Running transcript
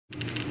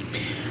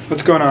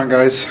What's going on,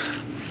 guys?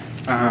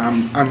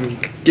 I'm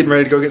getting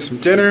ready to go get some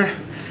dinner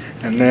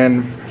and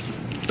then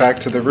back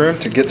to the room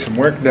to get some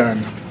work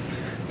done.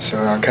 So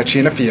I'll catch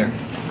you in a few.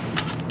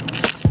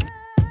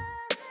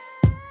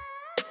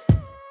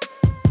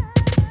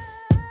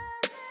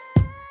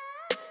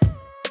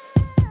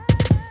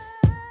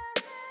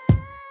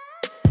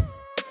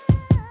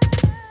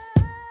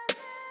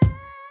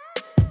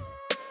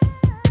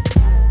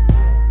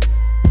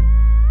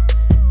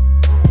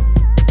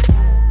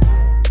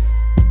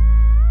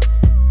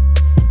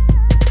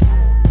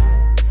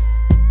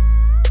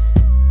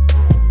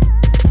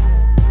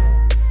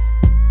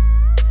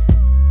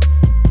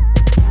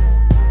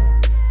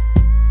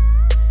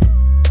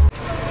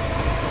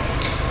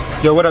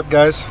 Yo, what up,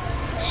 guys?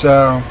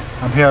 So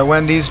I'm here at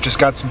Wendy's, just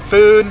got some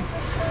food.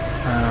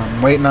 I'm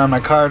waiting on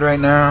my card right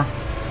now.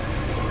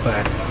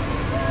 But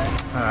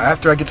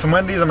after I get some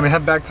Wendy's, I'm gonna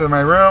head back to my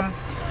room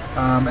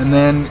and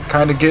then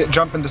kind of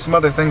jump into some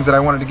other things that I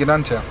wanted to get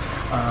onto.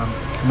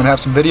 I'm gonna have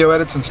some video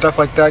edits and stuff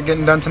like that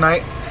getting done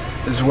tonight,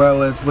 as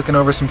well as looking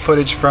over some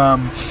footage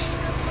from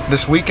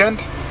this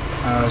weekend.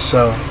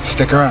 So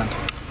stick around.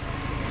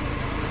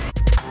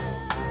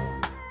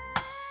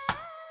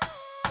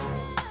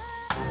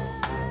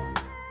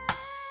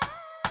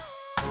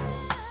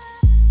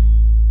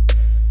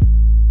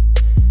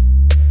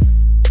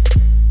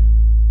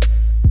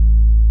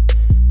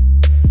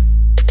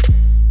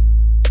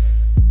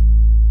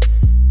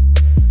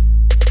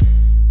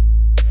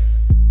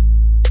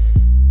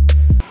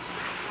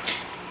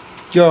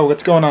 Yo,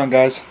 what's going on,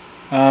 guys?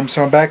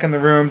 So I'm back in the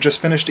room, just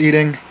finished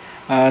eating.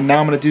 Now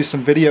I'm going to do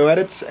some video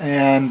edits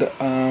and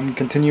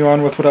continue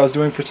on with what I was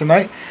doing for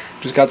tonight.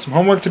 Just got some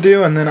homework to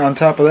do, and then on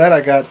top of that I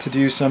got to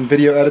do some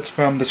video edits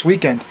from this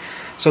weekend.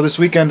 So this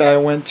weekend I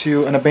went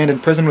to an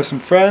abandoned prison with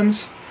some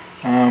friends.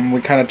 We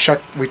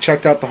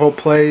checked out the whole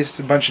place,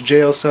 a bunch of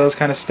jail cells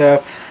kind of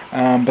stuff.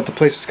 But the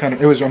place was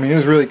it was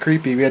really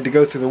creepy. We had to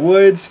go through the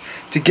woods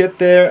to get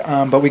there,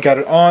 but we got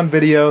it on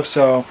video,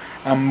 so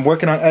I'm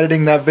working on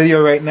editing that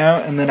video right now,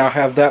 and then I'll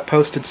have that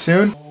posted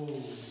soon.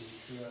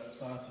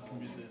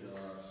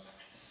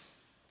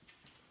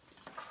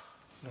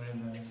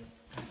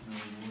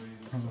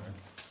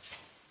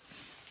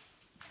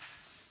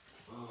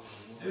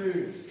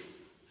 Dude,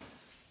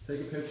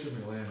 take a picture of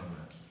me laying on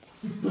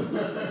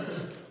that.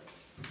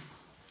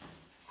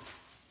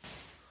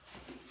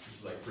 This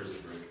is like prison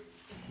break.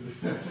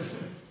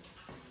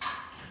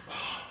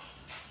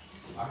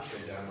 I can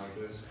lay down like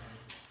this,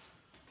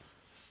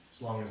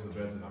 as long as the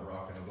bed's not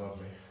rocking above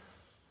me.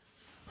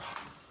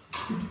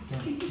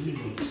 Don't do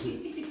that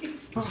shit.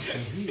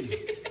 Fucking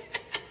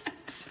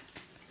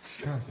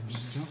guys, I'm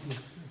just jumping.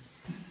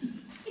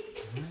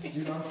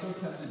 Dude, I'm so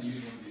tempted to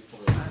use one of these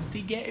toilets.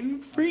 Santi getting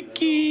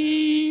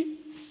freaky.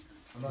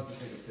 I'm about to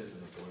take a piss in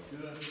the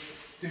toilet.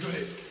 Do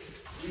it.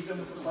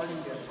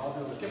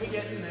 Can we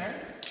get in there?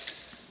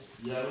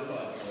 Yeah, look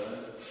like that.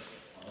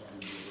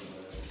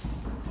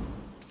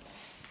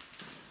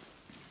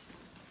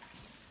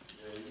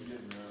 Yeah, you can get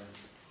in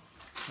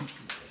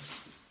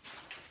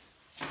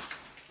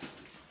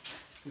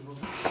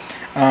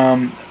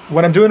there.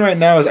 What I'm doing right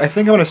now is I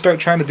think I'm going to start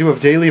trying to do a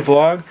daily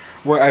vlog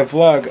where I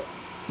vlog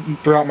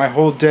throughout my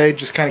whole day,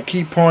 just kind of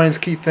key points,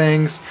 key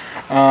things,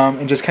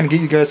 and just kind of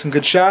get you guys some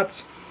good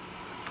shots.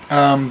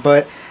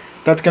 But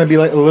that's going to be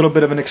like a little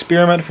bit of an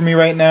experiment for me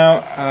right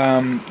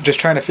now, just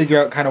trying to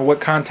figure out kind of what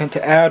content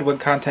to add,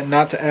 what content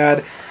not to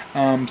add.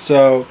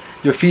 So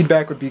your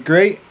feedback would be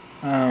great.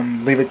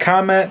 Leave a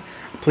comment,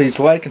 please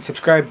like and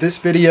subscribe this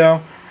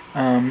video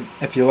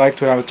if you liked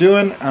what I was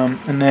doing,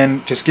 and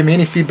then just give me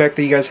any feedback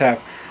that you guys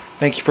have.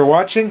 Thank you for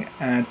watching,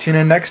 tune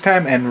in next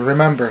time, and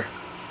remember,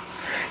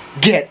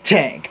 get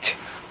tanked.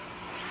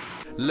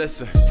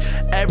 Listen,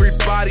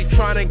 everybody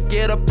trying to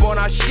get up on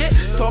our shit,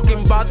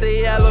 talking about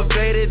they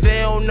elevated,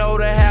 they don't know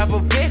the half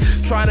of it.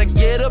 Trying to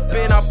get up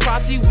in our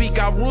party, we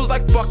got rules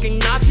like fucking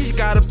Nazis.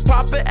 Gotta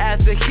pop it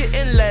as a hit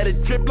and let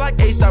it drip like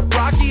A$AP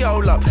Rocky.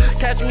 Hold up,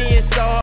 catch me in Soho.